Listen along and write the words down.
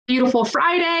beautiful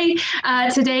Friday.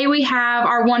 Today we have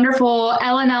our wonderful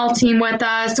L&L team with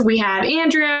us. We have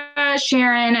Andrea,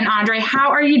 Sharon, and Andre. How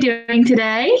are you doing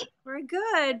today? We're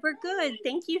good. We're good.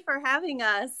 Thank you for having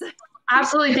us.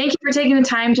 Absolutely. Thank you for taking the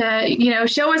time to,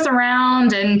 show us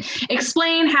around and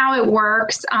explain how it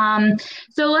works.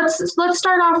 So let's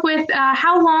start off with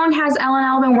how long has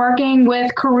L&L been working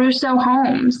with Caruso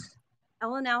Homes?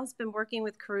 L&L's been working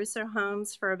with Caruso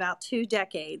Homes for about 2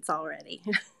 decades already.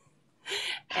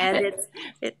 And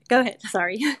go ahead.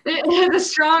 Sorry. It's a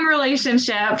strong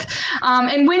relationship.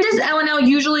 And when does L&L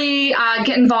usually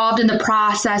get involved in the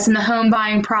process, in the home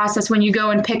buying process, when you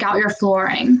go and pick out your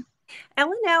flooring?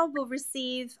 L&L will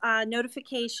receive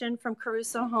notification from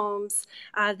Caruso Homes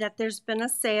that there's been a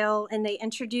sale, and they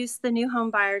introduce the new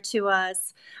home buyer to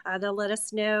us. They'll let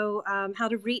us know how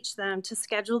to reach them to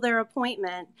schedule their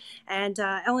appointment. And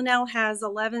L&L has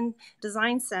 11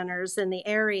 design centers in the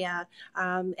area,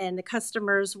 and the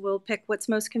customers will pick what's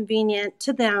most convenient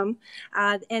to them.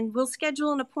 And we'll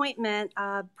schedule an appointment,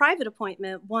 private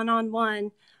appointment,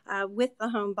 one-on-one with the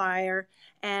home buyer.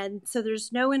 And so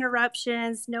there's no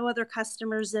interruptions, no other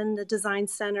customers in the design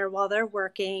center while they're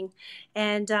working.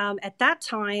 And at that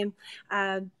time,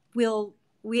 we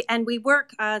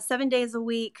work 7 days a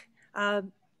week,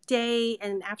 day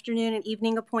and afternoon and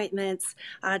evening appointments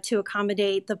to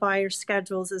accommodate the buyer's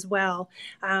schedules as well.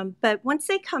 But once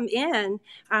they come in,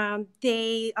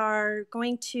 they are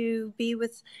going to be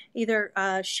with either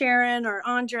Sharon or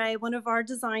Andre, one of our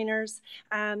designers,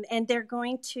 and they're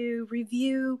going to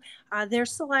review their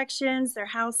selections, their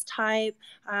house type,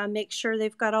 make sure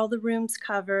they've got all the rooms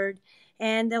covered.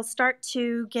 And they'll start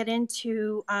to get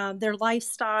into their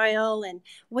lifestyle and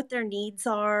what their needs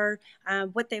are,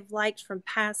 what they've liked from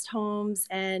past homes,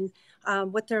 and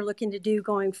what they're looking to do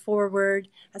going forward.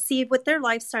 See what their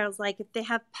lifestyle is like, if they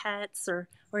have pets or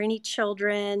any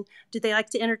children. Do they like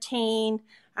to entertain?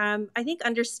 I think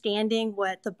understanding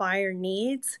what the buyer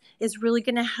needs is really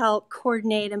going to help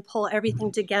coordinate and pull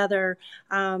everything together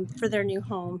for their new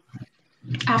home.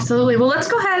 Absolutely. Well, let's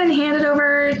go ahead and hand it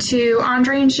over to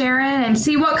Andre and Sharon and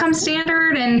see what comes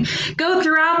standard and go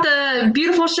throughout the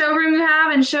beautiful showroom you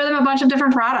have and show them a bunch of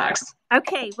different products.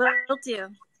 Okay, we'll do.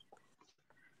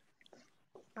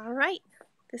 All right.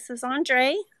 This is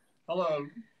Andre. Hello.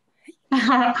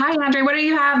 Hi, Andre. What do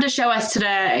you have to show us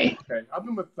today? Okay, I've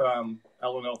been with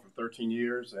L&L for 13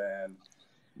 years, and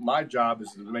my job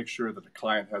is to make sure that the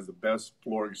client has the best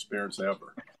flooring experience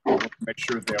ever. Make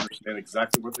sure they understand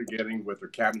exactly what they're getting with their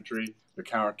cabinetry, their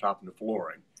countertop, and the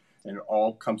flooring. And it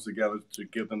all comes together to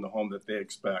give them the home that they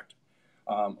expect.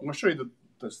 I'm going to show you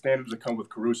the standards that come with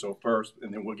Caruso first,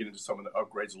 and then we'll get into some of the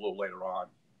upgrades a little later on.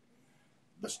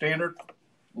 The standard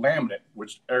laminate,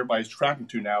 which everybody's tracking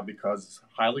to now because it's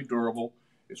highly durable,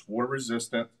 it's water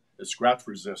resistant, it's scratch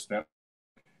resistant,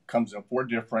 comes in 4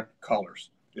 different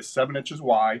colors. It's 7 inches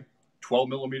wide, 12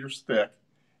 millimeters thick,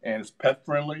 and it's pet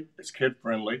friendly, it's kid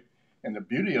friendly. And the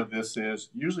beauty of this is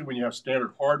usually when you have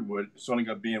standard hardwood, it's only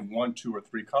going to be in 1, 2, or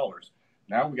 3 colors.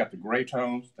 Now we got the gray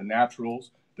tones, the naturals,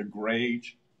 the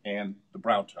grayish, and the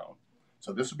brown tone.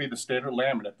 So this would be the standard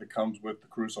laminate that comes with the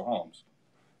Caruso Homes.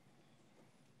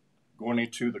 Going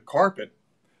into the carpet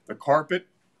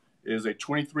is a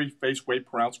 23 face weight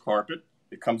per ounce carpet.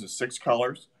 It comes in 6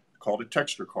 colors, called a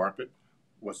texture carpet.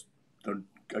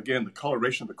 Again, the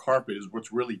coloration of the carpet is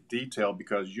what's really detailed,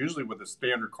 because usually with a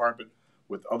standard carpet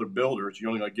with other builders, you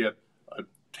only going to get a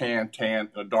tan, and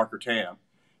a darker tan.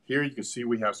 Here you can see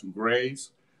we have some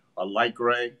grays, a light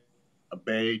gray, a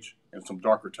beige, and some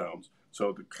darker tones.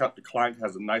 So the client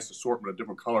has a nice assortment of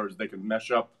different colors they can mesh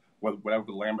up with whatever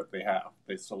the laminate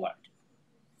they select.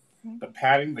 Okay. The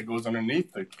padding that goes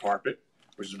underneath the carpet,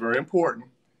 which is very important,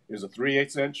 is a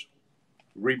 3/8 inch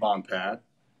rebond pad.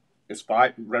 It's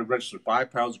registered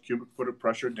 5 pounds of cubic foot of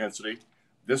pressure density.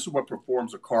 This is what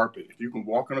performs a carpet. If you can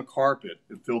walk on a carpet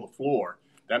and feel the floor,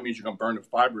 that means you're going to burn the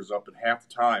fibers up in half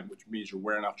the time, which means you're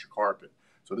wearing out your carpet.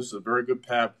 So this is a very good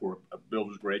pad for a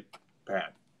builder's grade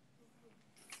pad.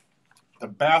 The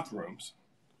bathrooms.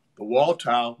 The wall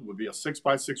tile would be a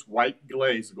 6x6 white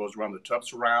glaze that goes around the tub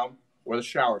surround or the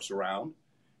shower surround.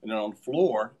 And then on the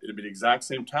floor, it'd be the exact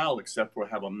same tile except for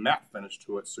have a matte finish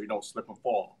to it so you don't slip and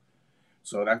fall.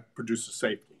 So that produces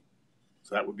safety.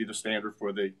 So that would be the standard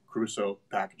for the Caruso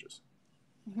packages.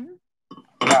 Mm-hmm.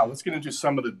 Now let's get into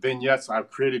some of the vignettes I've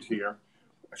created here,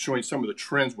 showing some of the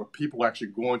trends where people are actually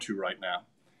going to right now.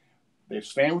 They're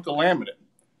staying with the laminate.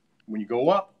 When you go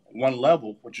up one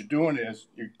level, what you're doing is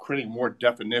you're creating more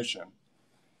definition.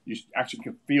 You actually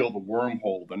can feel the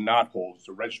wormhole, the knot holes,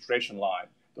 the registration line,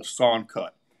 the sawn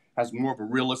cut. Has more of a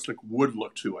realistic wood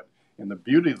look to it. And the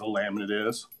beauty of the laminate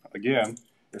is, again,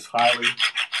 it's highly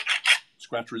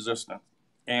scratch resistant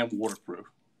and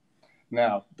waterproof.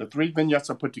 Now, the 3 vignettes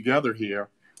I put together here,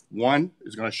 one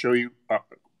is going to show you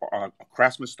a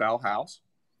craftsman style house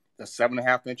that's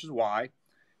 7.5 inches wide.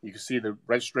 You can see the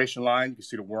registration line, you can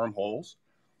see the wormholes.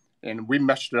 And we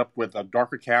meshed it up with a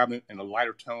darker cabinet and a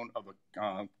lighter tone of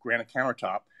a granite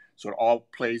countertop, so it all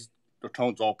plays, the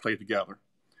tones all play together.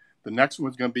 The next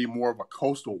one's going to be more of a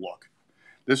coastal look.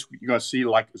 This you're going to see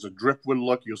like it's a driftwood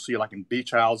look. You'll see it like in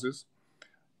beach houses.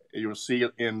 You'll see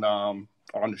it in on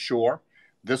the shore.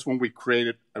 This one we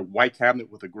created a white cabinet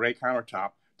with a gray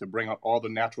countertop to bring out all the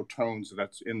natural tones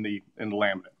that's in the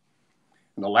laminate.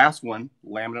 And the last one,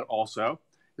 laminate also,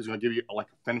 is going to give you like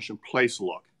a finish in place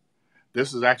look.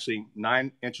 This is actually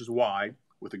 9 inches wide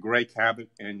with a gray cabinet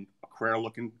and a square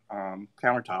looking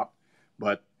countertop,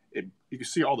 but you can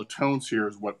see all the tones here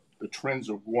is what the trends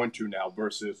are going to now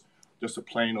versus just a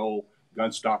plain old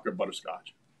gunstock or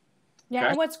butterscotch. Yeah, Okay?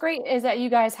 and what's great is that you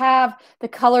guys have the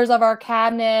colors of our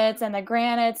cabinets and the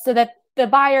granites so that the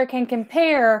buyer can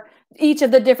compare each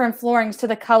of the different floorings to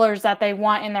the colors that they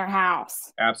want in their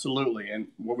house. Absolutely. And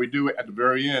what we do at the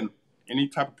very end, any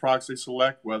type of products they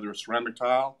select, whether it's ceramic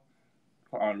tile,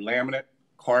 laminate,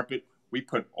 carpet, we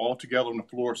put all together on the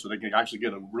floor so they can actually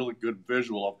get a really good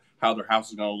visual of how their house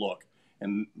is going to look.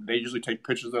 And they usually take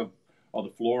pictures of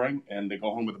the flooring and they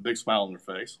go home with a big smile on their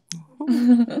face.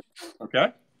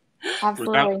 Okay?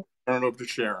 Absolutely. Now, turn it over to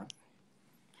Sharon.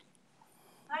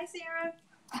 Hi, Sarah.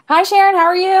 Hi, Sharon. How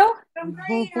are you? I'm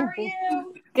great. How are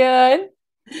you? Good.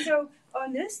 So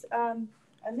on this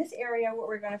area, what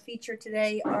we're going to feature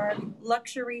today are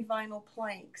luxury vinyl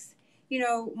planks. You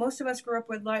know, most of us grew up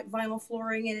with vinyl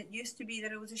flooring, and it used to be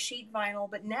that it was a sheet vinyl,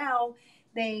 but now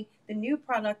the new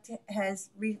product has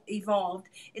evolved.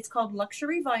 It's called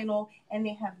luxury vinyl, and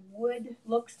they have wood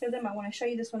looks to them. I want to show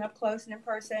you this one up close and in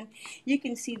person. You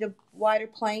can see the wider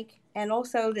plank and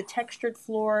also the textured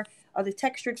floor, or the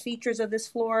textured features of this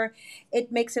floor. It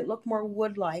makes it look more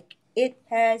wood-like. It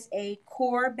has a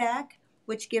core back,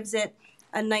 which gives it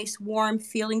a nice warm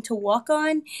feeling to walk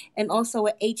on, and also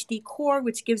a HD core,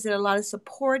 which gives it a lot of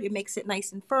support. It makes it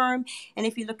nice and firm. And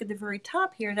if you look at the very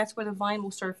top here, that's where the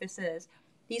vinyl surface is.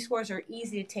 These floors are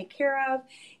easy to take care of.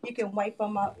 You can wipe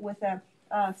them up with a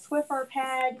Swiffer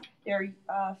pad. They're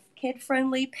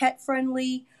kid-friendly,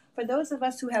 pet-friendly. For those of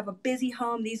us who have a busy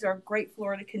home, these are a great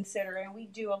floor to consider, and we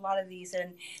do a lot of these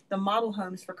in the model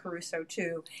homes for Caruso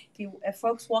too. If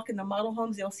folks walk in the model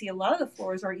homes, they'll see a lot of the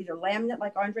floors are either laminate,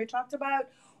 like Andre talked about,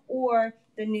 or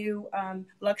the new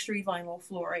luxury vinyl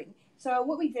flooring. So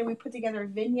what we did, we put together a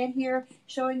vignette here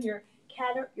showing your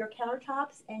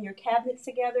countertops and your cabinets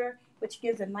together, which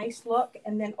gives a nice look.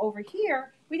 And then over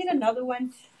here, we did another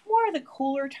one, more of the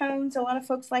cooler tones. A lot of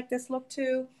folks like this look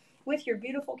too, with your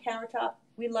beautiful countertop.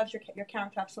 We love your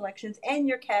countertop selections and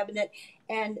your cabinet,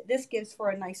 and this gives for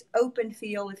a nice open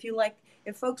feel.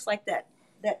 If folks like that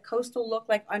coastal look,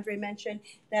 like Andre mentioned,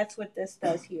 that's what this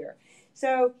does here.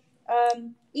 So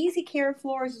easy care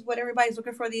floors is what everybody's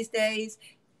looking for these days.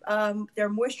 They're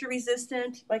moisture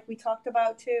resistant, like we talked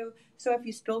about too. So if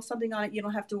you spill something on it, you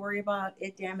don't have to worry about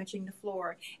it damaging the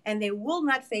floor, and they will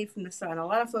not fade from the sun. A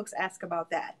lot of folks ask about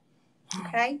that.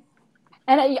 Okay.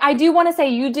 And I do want to say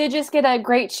you did just get a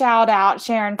great shout out,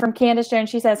 Sharon, from Candace Jones.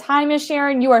 She says, "Hi, Miss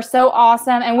Sharon, you are so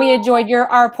awesome, and we enjoyed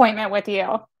our appointment with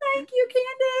you." Thank you,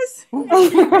 Candace.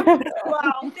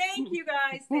 Wow, thank you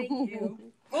guys. Thank you.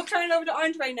 We'll turn it over to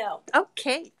Andre now.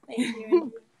 Okay. Thank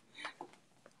you.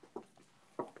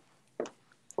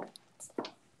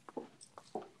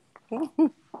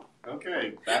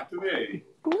 Okay, back to me.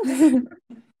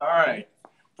 All right.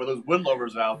 For those wood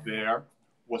lovers out there,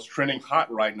 what's trending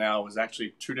hot right now is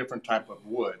actually 2 different types of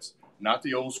woods. Not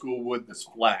the old school wood that's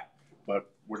flat, but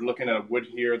we're looking at a wood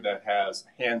here that has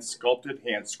hand sculpted,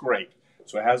 hand scraped.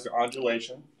 So it has the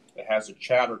undulation, it has a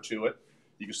chatter to it.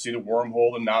 You can see the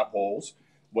wormhole and knot holes.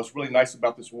 What's really nice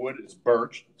about this wood is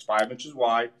birch. It's 5 inches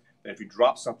wide. And if you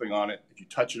drop something on it, if you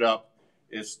touch it up,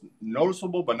 it's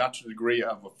noticeable, but not to the degree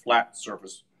of a flat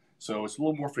surface. So it's a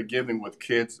little more forgiving with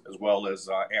kids as well as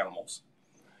animals.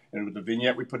 And with the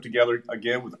vignette we put together,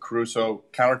 again, with the Caruso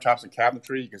countertops and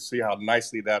cabinetry, you can see how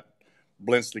nicely that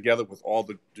blends together with all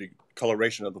the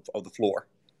coloration of the floor.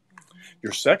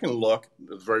 Your second look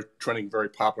is trending, very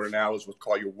popular now, is what's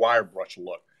called your wire brush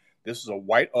look. This is a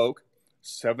white oak,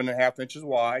 7.5 inches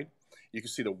wide. You can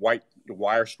see the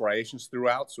wire striations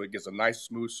throughout, so it gives a nice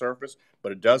smooth surface,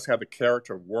 but it does have the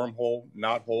character of wormhole,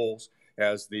 knot holes,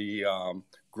 as the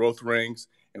growth rings.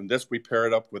 And this, we pair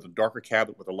it up with a darker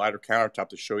cabinet with a lighter countertop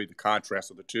to show you the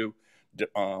contrast of the two,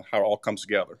 how it all comes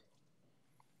together.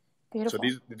 Beautiful.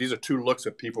 So these are 2 looks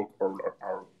that people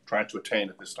are trying to attain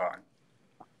at this time.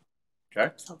 Okay?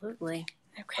 Absolutely.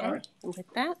 Okay, All right. and with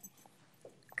that,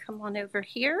 come on over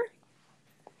here.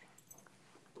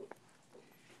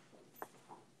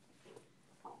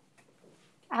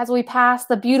 As we pass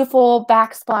the beautiful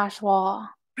backsplash wall.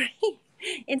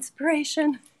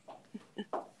 Inspiration.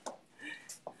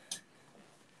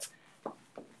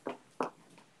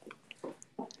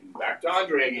 Back to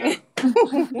Andre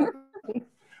again.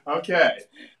 Okay,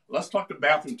 let's talk the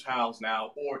bathroom tiles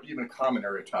now, or even common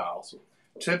area tiles.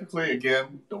 Typically,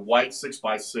 again, the white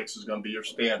 6x6 is going to be your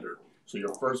standard. So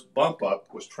your first bump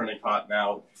up, was trending hot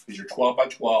now, is your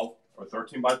 12x12 or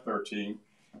 13x13.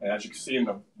 And as you can see in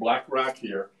the black rack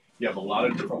here, you have a lot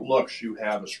of different looks. You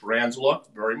have a Strands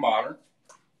look, very modern.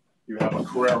 You have a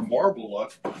Carrera Marble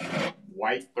look,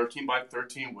 white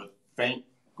 13x13 with faint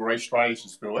gray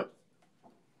striations through it.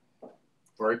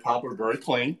 Very popular, very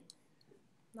clean.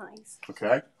 Nice.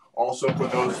 Okay. Also, for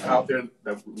those out there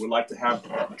that would like to have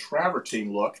a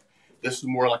travertine look, this is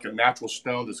more like a natural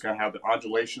stone that's going to have the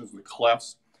undulations and the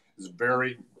clefts. It's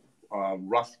very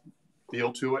rough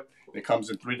feel to it. It comes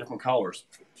in 3 different colors.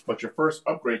 But your first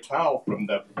upgrade tile from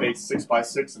the base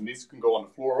 6x6, and these can go on the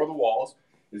floor or the walls,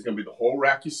 is going to be the whole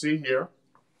rack you see here,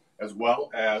 as well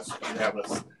as you have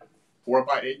a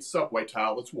 4x8 subway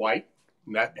tile that's white,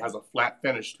 and that has a flat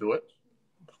finish to it,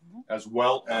 as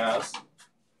well as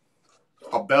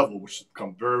a bevel, which has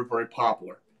become very, very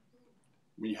popular.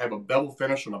 When you have a bevel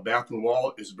finish on a bathroom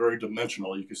wall, it's very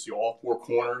dimensional. You can see all 4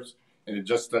 corners, and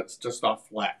that's just not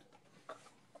flat.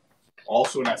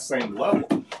 Also, in that same level,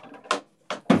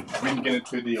 we can get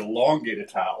into the elongated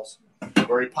tiles,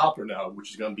 very popular now,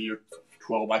 which is going to be your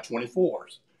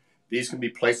 12x24s. These can be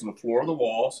placed on the floor of the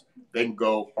walls. They can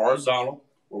go horizontal,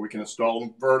 or we can install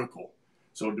them vertical.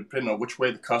 So depending on which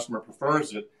way the customer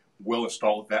prefers it, we'll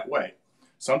install it that way.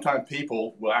 Sometimes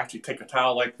people will actually take a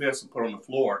tile like this and put it on the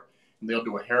floor, and they'll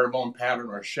do a herringbone pattern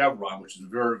or a chevron, which is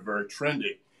very, very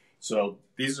trendy. So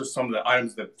these are some of the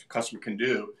items that the customer can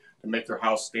do to make their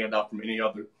house stand out from any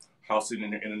other house in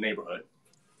a neighborhood.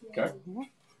 Okay?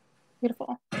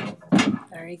 Beautiful.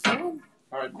 Very good.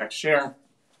 All right, next Sharon.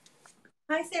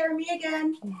 Hi, Sarah, me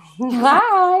again.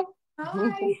 Hi.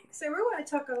 Hi. So we want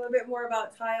to talk a little bit more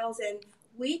about tiles, and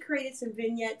we created some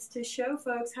vignettes to show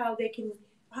folks how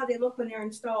they look when they're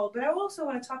installed. But I also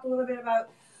want to talk a little bit about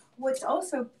what's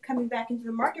also coming back into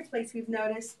the marketplace. We've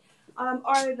noticed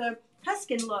are the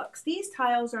Tuscan looks. These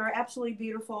tiles are absolutely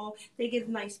beautiful. They give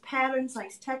nice patterns,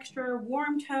 nice texture,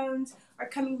 warm tones are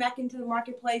coming back into the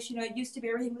marketplace. You know, it used to be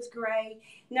everything was gray.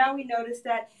 Now we notice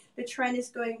that the trend is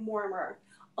going warmer.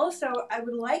 Also, I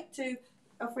would like to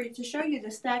show you the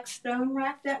stacked stone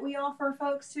rack that we offer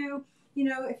folks to. You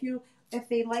know, if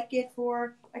they like it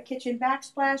for a kitchen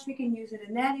backsplash, we can use it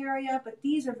in that area. But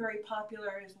these are very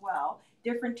popular as well.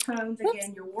 Different tones,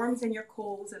 again, your warms and your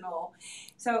cools and all.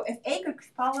 So if A could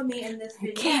follow me in this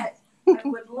vignette, I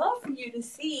would love for you to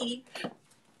see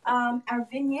our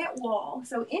vignette wall.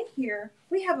 So in here,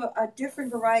 we have a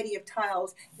different variety of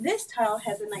tiles. This tile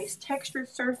has a nice textured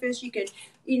surface. You can,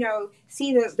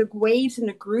 see the waves and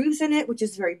the grooves in it, which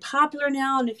is very popular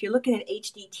now. And if you're looking at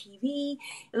HDTV, you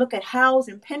look at Houzz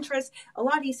and Pinterest, a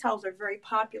lot of these tiles are very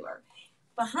popular.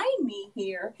 Behind me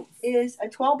here is a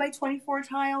 12x24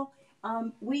 tile.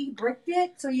 We bricked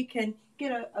it so you can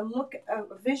get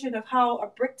a vision of how a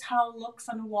brick tile looks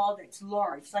on a wall that's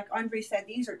large. Like Andre said,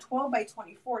 these are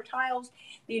 12x24 tiles.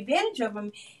 The advantage of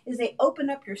them is they open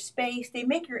up your space, they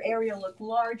make your area look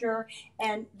larger,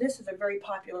 and this is a very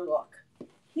popular look.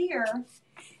 Here,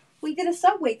 we did a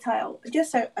subway tile,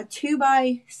 just a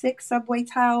 2x6 subway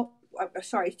tile.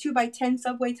 2x10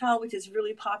 subway tile, which is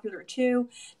really popular too.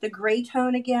 The gray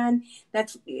tone again,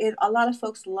 a lot of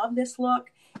folks love this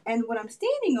look. And what I'm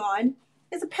standing on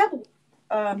is a pebble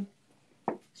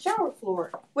shower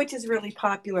floor, which is really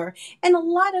popular. And a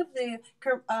lot of the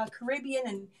Caribbean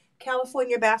and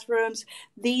California bathrooms,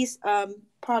 these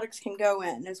products can go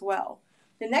in as well.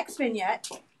 The next vignette,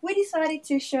 we decided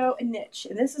to show a niche.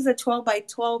 And this is a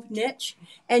 12x12 niche.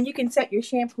 And you can set your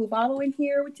shampoo bottle in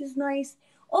here, which is nice.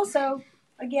 Also,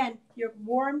 again, your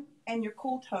warm and your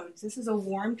cool tones. This is a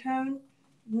warm tone.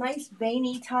 Nice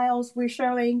veiny tiles we're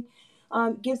showing.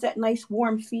 Gives that nice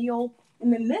warm feel.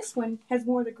 And then this one has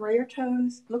more of the grayer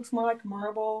tones. Looks more like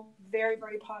marble. Very,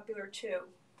 very popular too.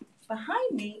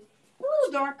 Behind me, a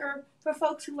little darker for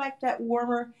folks who like that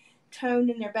warmer tone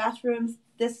in their bathrooms.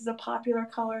 This is a popular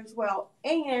color as well.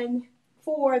 And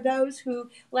for those who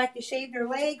like to shave their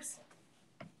legs,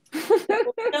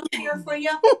 here for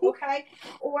you, okay?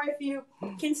 Or if you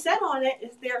can sit on it,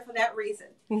 it's there for that reason.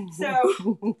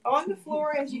 So on the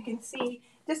floor, as you can see,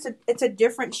 it's a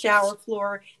different shower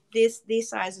floor. This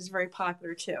size is very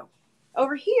popular too.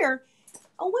 Over here,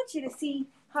 I want you to see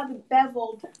how the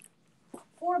beveled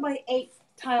 4x8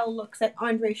 tile looks that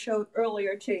Andre showed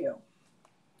earlier to you.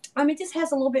 It just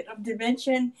has a little bit of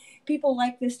dimension. People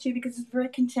like this too because it's very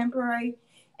contemporary,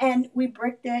 and we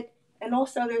bricked it. And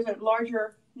also there's a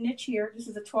larger niche here. This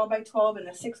is a 12x12 and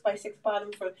a 6x6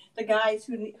 bottom for the guys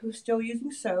who's still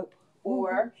using soap,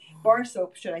 or bar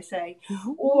soap, should I say,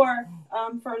 or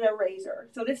for their razor.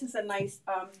 So this is a nice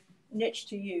niche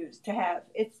to use, to have.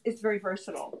 It's very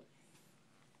versatile.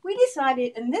 We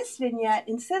decided in this vignette,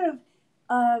 instead of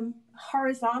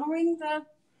horizontaling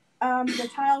the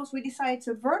tiles, we decided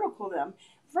to vertical them.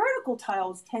 Vertical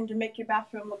tiles tend to make your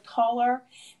bathroom look taller.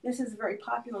 This is a very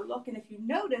popular look, and if you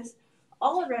notice,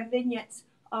 all of our vignettes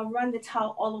run the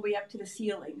tile all the way up to the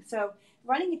ceiling. So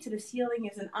running it to the ceiling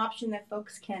is an option that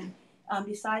folks can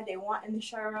decide they want in the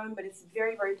showroom, but it's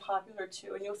very, very popular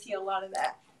too, and you'll see a lot of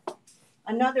that.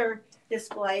 Another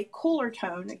display, cooler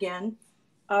tone again,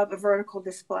 of a vertical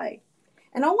display.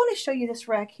 And I want to show you this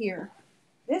rack here.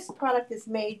 This product is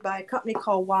made by a company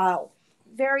called Wild.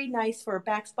 Very nice for a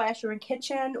backsplash or a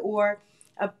kitchen or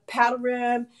a powder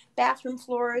room, bathroom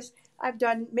floors. I've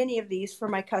done many of these for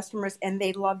my customers, and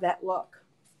they love that look.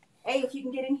 Hey, if you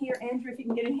can get in here, Andrew, if you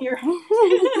can get in here.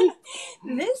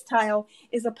 This tile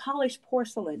is a polished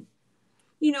porcelain.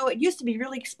 You know, it used to be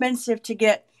really expensive to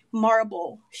get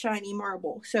marble, shiny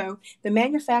marble. So the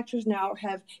manufacturers now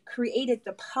have created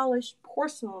the polished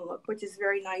porcelain look, which is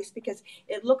very nice because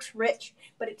it looks rich,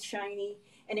 but it's shiny,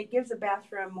 and it gives the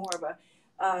bathroom more of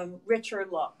a richer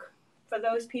look. For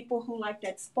those people who like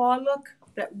that spa look,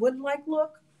 that wood-like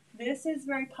look, this is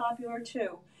very popular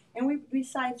too. And we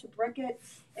decided to brick it.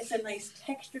 It's a nice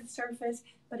textured surface,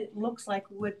 but it looks like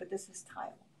wood, but this is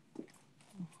tile.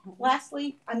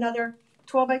 Lastly, another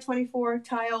 12x24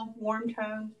 tile, warm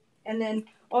tone. And then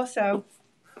also,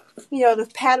 you know, the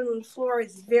pattern on the floor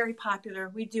is very popular.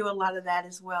 We do a lot of that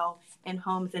as well in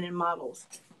homes and in models.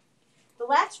 The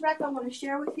last rack I want to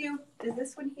share with you is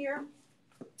this one here.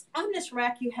 On this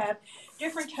rack, you have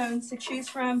different tones to choose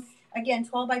from. Again,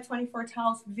 12x24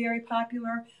 tiles, very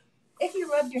popular. If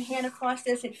you rub your hand across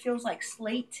this, it feels like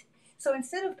slate. So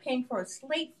instead of paying for a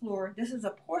slate floor, this is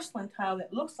a porcelain tile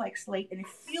that looks like slate and it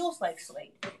feels like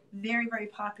slate. Very, very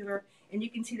popular. And you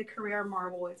can see the Carrera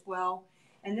marble as well.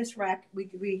 And this rack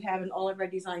we have in all of our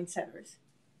design centers.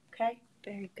 Okay?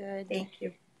 Very good. Thank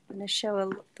you. I'm going to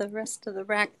show the rest of the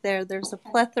rack there. There's a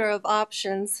plethora of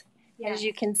options, as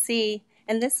you can see.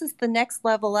 And this is the next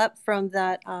level up from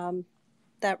that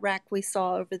that rack we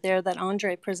saw over there that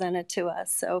Andre presented to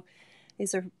us. So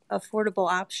these are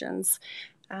affordable options.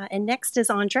 And next is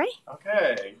Andre.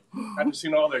 Okay. After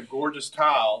seeing all that gorgeous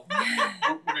tile,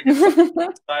 we're going to get something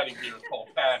exciting here called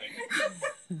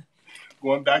padding.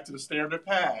 Going back to the standard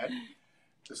pad.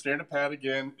 The standard pad,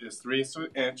 again, is 3/8 of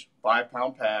an inch,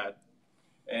 5-pound pad.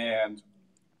 And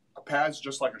a pad's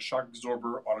just like a shock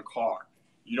absorber on a car.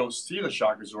 You don't see the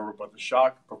shock absorber, but the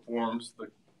shock performs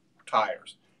the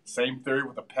tires. Same theory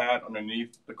with a pad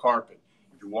underneath the carpet.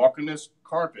 If you walk on this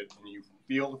carpet and you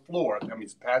feel the floor, that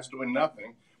means the pad's doing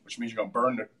nothing, which means you're going to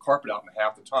burn the carpet out in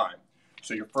half the time.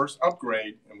 So your first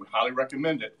upgrade, and we highly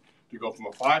recommend it, to go from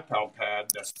a 5-pound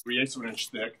pad that's 3/8 of an inch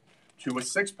thick to a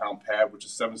 6-pound pad, which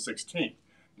is 7/16.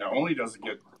 Not only does it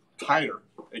get tighter,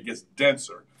 it gets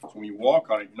denser. So when you walk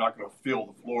on it, you're not going to feel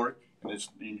the floor, and it's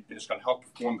going to help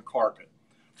perform the carpet.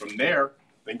 From there,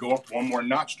 they go up one more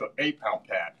notch to an 8-pound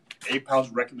pad. 8 pounds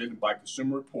recommended by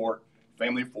Consumer Report,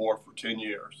 Family 4 for 10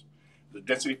 years. The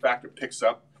density factor picks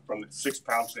up from 6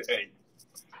 pounds to 8.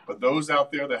 But those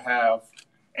out there that have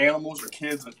animals or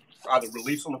kids that either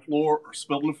release on the floor or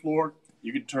spill on the floor,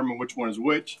 you can determine which one is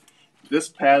which. This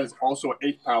pad is also an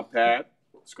 8-pound pad,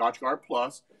 Scotchgard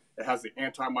Plus. It has the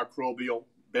antimicrobial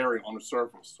barrier on the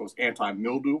surface. So it's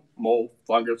anti-mildew, mold,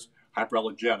 fungus,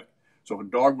 hyperallergenic. So if a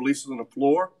dog releases on the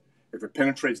floor, if it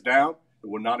penetrates down, it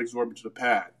will not absorb into the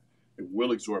pad. It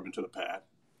will absorb into the pad.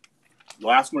 The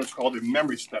last one is called the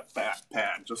memory step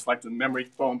pad, just like the memory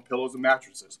foam pillows and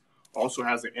mattresses. Also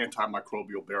has an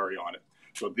antimicrobial barrier on it.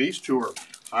 So these two are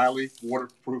highly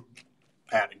waterproof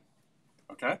padding.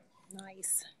 Okay?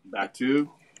 Nice. Back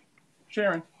to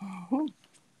Sharon.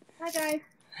 Hi, guys.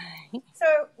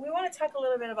 So we want to talk a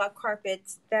little bit about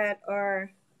carpets that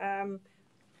are,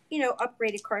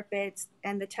 upgraded carpets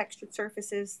and the textured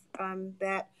surfaces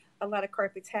that a lot of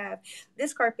carpets have.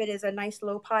 This carpet is a nice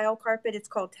low pile carpet. It's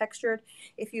called textured.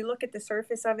 If you look at the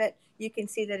surface of it, you can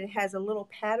see that it has a little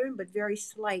pattern, but very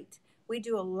slight. We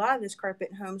do a lot of this carpet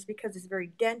in homes because it's very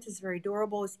dense, it's very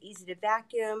durable, it's easy to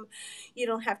vacuum. You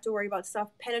don't have to worry about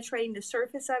stuff penetrating the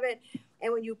surface of it.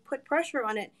 And when you put pressure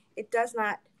on it, it does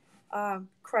not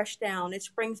crush down. It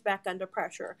springs back under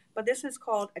pressure. But this is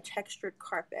called a textured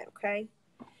carpet, okay?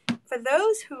 For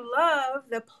those who love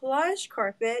the plush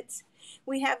carpets,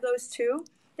 we have those too.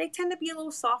 They tend to be a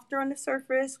little softer on the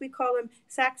surface. We call them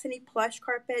Saxony plush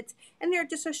carpets, and they're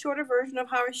just a shorter version of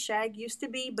how a shag used to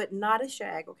be, but not a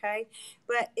shag, okay?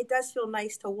 But it does feel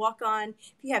nice to walk on.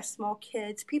 If you have small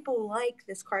kids, people like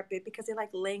this carpet because they like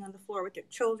laying on the floor with their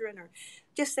children or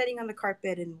just sitting on the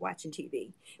carpet and watching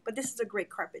TV. But this is a great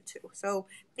carpet too. So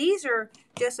these are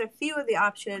just a few of the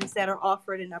options that are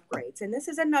offered in upgrades. And this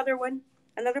is another one,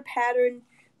 another pattern,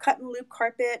 cut and loop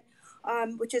carpet,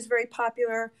 which is very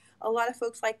popular. A lot of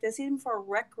folks like this, even for a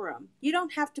rec room. You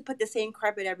don't have to put the same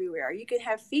carpet everywhere. You can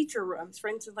have feature rooms. For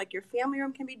instance, like your family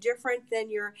room can be different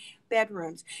than your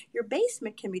bedrooms. Your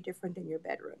basement can be different than your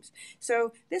bedrooms.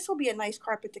 So this will be a nice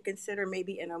carpet to consider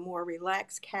maybe in a more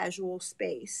relaxed, casual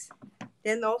space.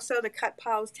 Then also the cut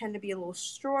piles tend to be a little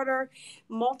shorter,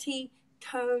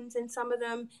 multi-tones in some of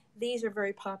them. These are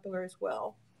very popular as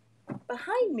well.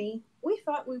 Behind me, we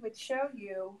thought we would show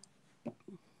you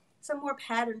some more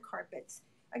pattern carpets.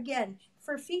 Again,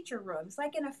 for feature rooms,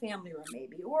 like in a family room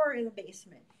maybe, or in a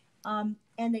basement. And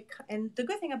the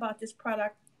good thing about this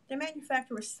product, the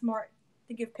manufacturer is smart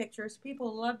to give pictures.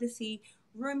 People love to see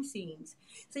room scenes.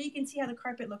 So you can see how the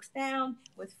carpet looks down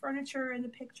with furniture in the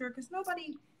picture, because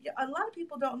a lot of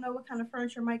people don't know what kind of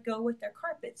furniture might go with their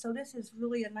carpet. So this is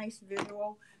really a nice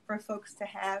visual for folks to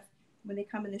have when they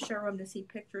come in the showroom to see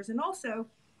pictures. And also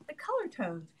the color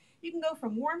tones. You can go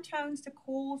from warm tones to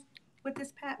cools with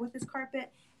this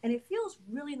carpet, and it feels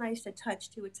really nice to touch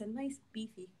too. It's a nice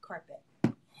beefy carpet.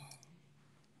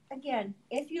 Again,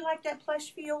 if you like that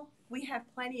plush feel, we have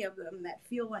plenty of them that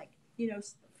feel like,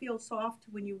 feel soft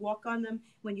when you walk on them,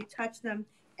 when you touch them.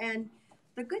 And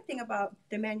the good thing about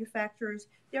the manufacturers,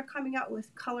 they're coming out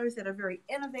with colors that are very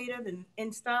innovative and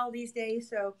in style these days,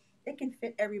 so it can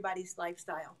fit everybody's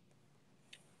lifestyle.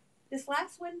 This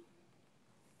last one,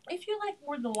 if you like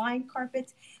more the line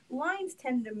carpets, lines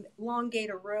tend to elongate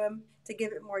a room to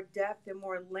give it more depth and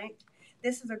more length.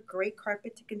 This is a great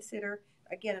carpet to consider.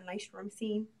 Again, a nice room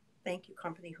scene. Thank you,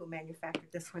 company who manufactured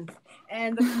this one.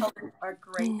 And the colors are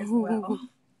great as well.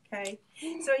 Okay,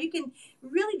 so you can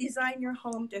really design your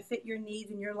home to fit your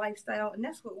needs and your lifestyle, and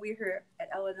that's what we're here at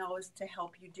L&L is to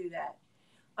help you do that.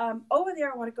 Over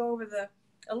there, I want to go over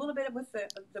a little bit with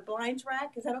the blinds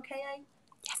rack. Is that okay, Ag?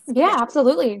 Yes. Yeah,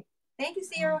 absolutely. Thank you,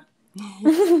 Sierra.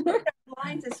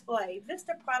 Blinds display.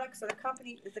 Vista Products is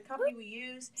the company we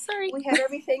use. Sorry. We have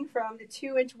everything from the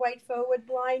 2-inch white faux wood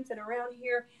blinds, and around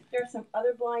here there are some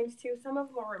other blinds too. Some of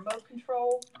them are remote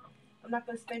control. I'm not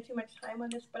going to spend too much time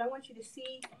on this, but I want you to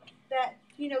see that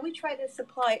we try to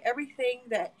supply everything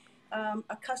that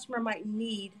a customer might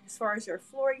need as far as their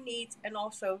flooring needs and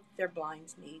also their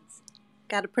blinds needs.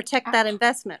 Got to protect that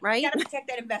investment, right? Got to protect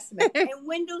that investment. And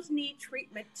windows need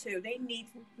treatment too. They need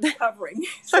covering.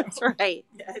 So, that's right.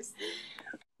 Yes.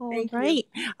 All right.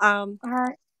 All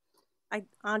right.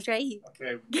 Andre.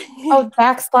 Okay. Oh,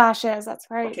 backsplashes. That's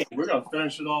right. Okay, we're going to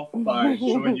finish it off by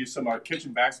showing you some of our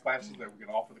kitchen backsplashes that we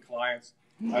can offer the clients.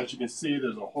 As you can see,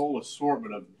 there's a whole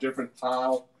assortment of different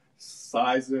tile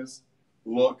sizes,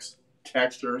 looks,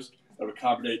 textures that would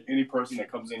accommodate any person that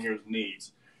comes in here's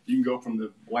needs. You can go from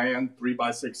the bland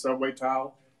 3x6 subway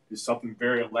tile to something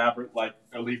very elaborate like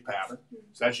a leaf pattern.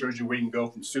 So that shows you we can go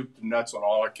from soup to nuts on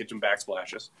all our kitchen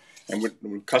backsplashes. And when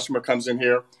a customer comes in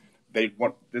here, they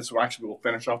want this will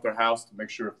finish off their house to make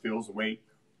sure it feels the weight,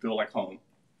 feel like home.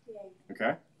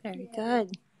 Okay? Very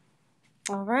good.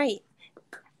 All right.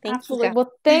 Absolutely.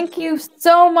 Well, thank you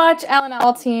so much,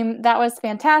 L&L team. That was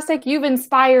fantastic. You've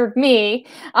inspired me.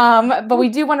 But we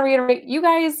do want to reiterate, you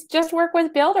guys just work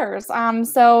with builders.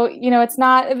 So, it's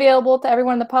not available to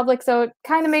everyone in the public. So it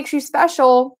kind of makes you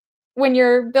special when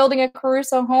you're building a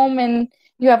Caruso home and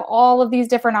you have all of these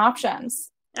different options.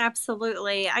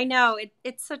 Absolutely. I know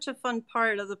it's such a fun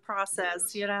part of the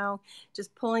process,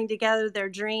 just pulling together their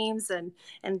dreams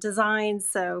and designs.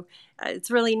 So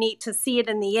it's really neat to see it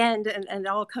in the end and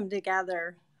all come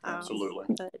together. Absolutely.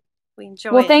 But we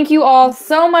enjoy Well, it. thank you all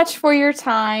so much for your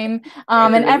time.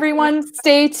 And everyone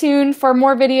stay tuned for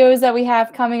more videos that we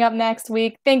have coming up next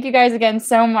week. Thank you guys again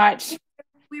so much.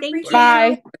 We appreciate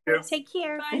Bye. you. Take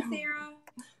care. Bye, Sarah.